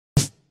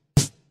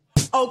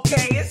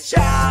Okay, it's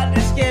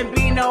Childish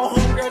Gambino,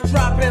 homegirl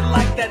dropping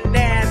like the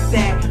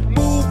NASDAQ.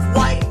 Move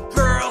white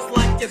girls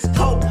like it's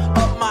coke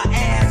up my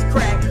ass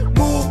crack.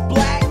 Move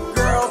black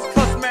girls,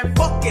 cause man,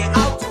 fuck it,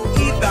 I'll do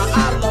either.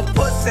 I love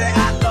pussy,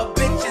 I love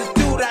bitches,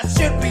 dude, I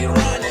should be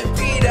running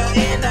Peter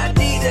in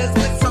Adidas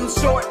with some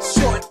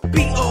short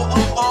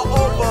B-O-O all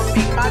over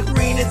me. My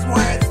green is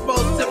where it's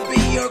supposed to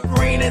be, your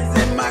green is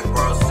in my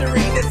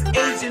grocery. This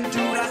Asian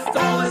dude, I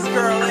stole his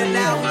girl and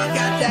now we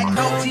got that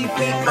Gucci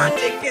beat. My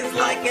dick is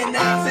like an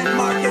accent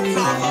mark, it's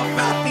all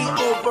about the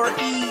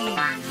overeat.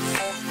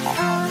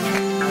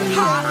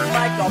 Hot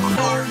like a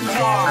Martin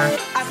car,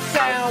 I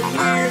sound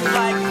weird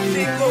like a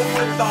nigga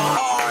with a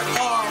hard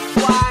R.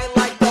 Fly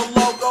like the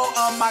logo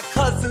of my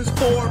cousin's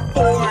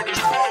 440.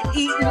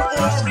 Eating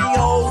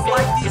Oreos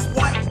like these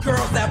white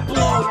girls that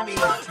blow me.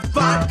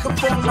 Vodka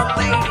for my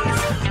ladies,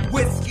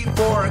 whiskey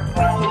for a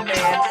grown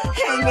man.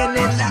 Hanging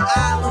in the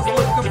islands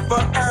looking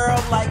for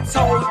Earl like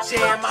Toe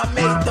Jam. I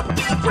made the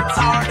beat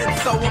retarded,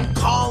 so I'm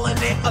calling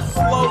it a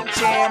slow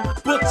jam.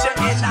 Butcher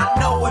and I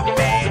know it,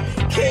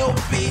 man. Kill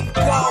beat,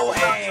 go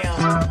ham.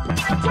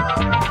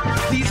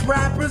 These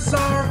rappers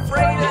are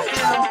afraid of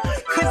him,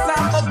 cause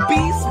I'm a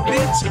beast,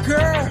 bitch,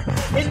 girl.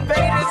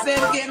 Invaders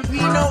and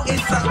Gambino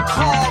is a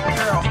call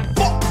girl.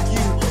 Fuck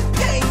you,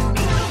 pay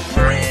me.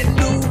 Brand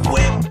new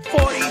whip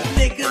for these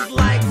niggas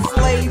like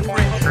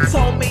slavery.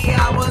 Told me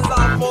I was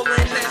awful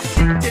and that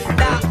shit did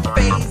not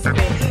faze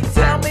me.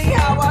 Tell me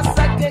how I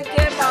suck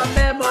again, my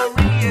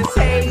memory is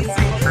hazy.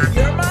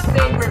 You're my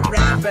favorite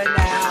rapper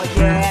now,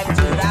 yeah,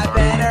 dude, I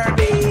better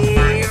be.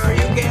 Or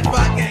you can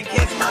fucking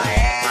kiss my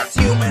ass,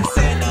 human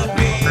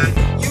centipede.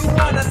 You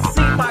wanna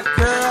see my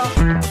girl?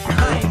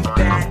 I ain't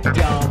that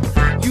dumb.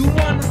 You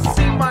wanna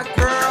see my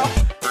girl?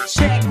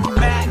 Check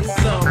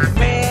Maxim.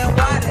 Man,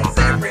 why does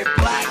every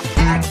black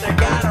actor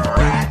gotta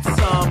rat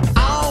some? I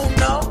don't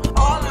know,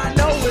 all I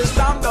know is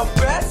I'm the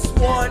best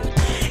one.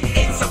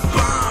 It's a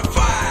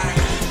bonfire,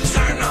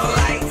 turn the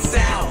lights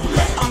out.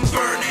 I'm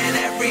burning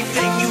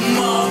everything you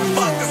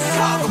motherfuckers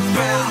talk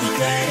about.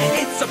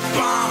 It's a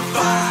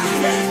bonfire,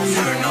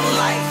 turn the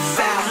lights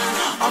out.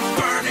 I'm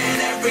burning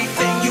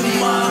everything you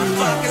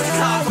motherfuckers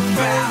talk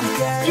about.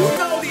 You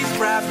know these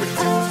rapper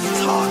dudes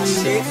talk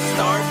shit,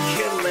 start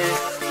killing.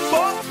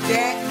 Fuck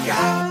that,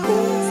 got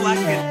moves like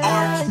an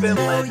arch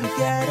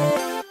villain.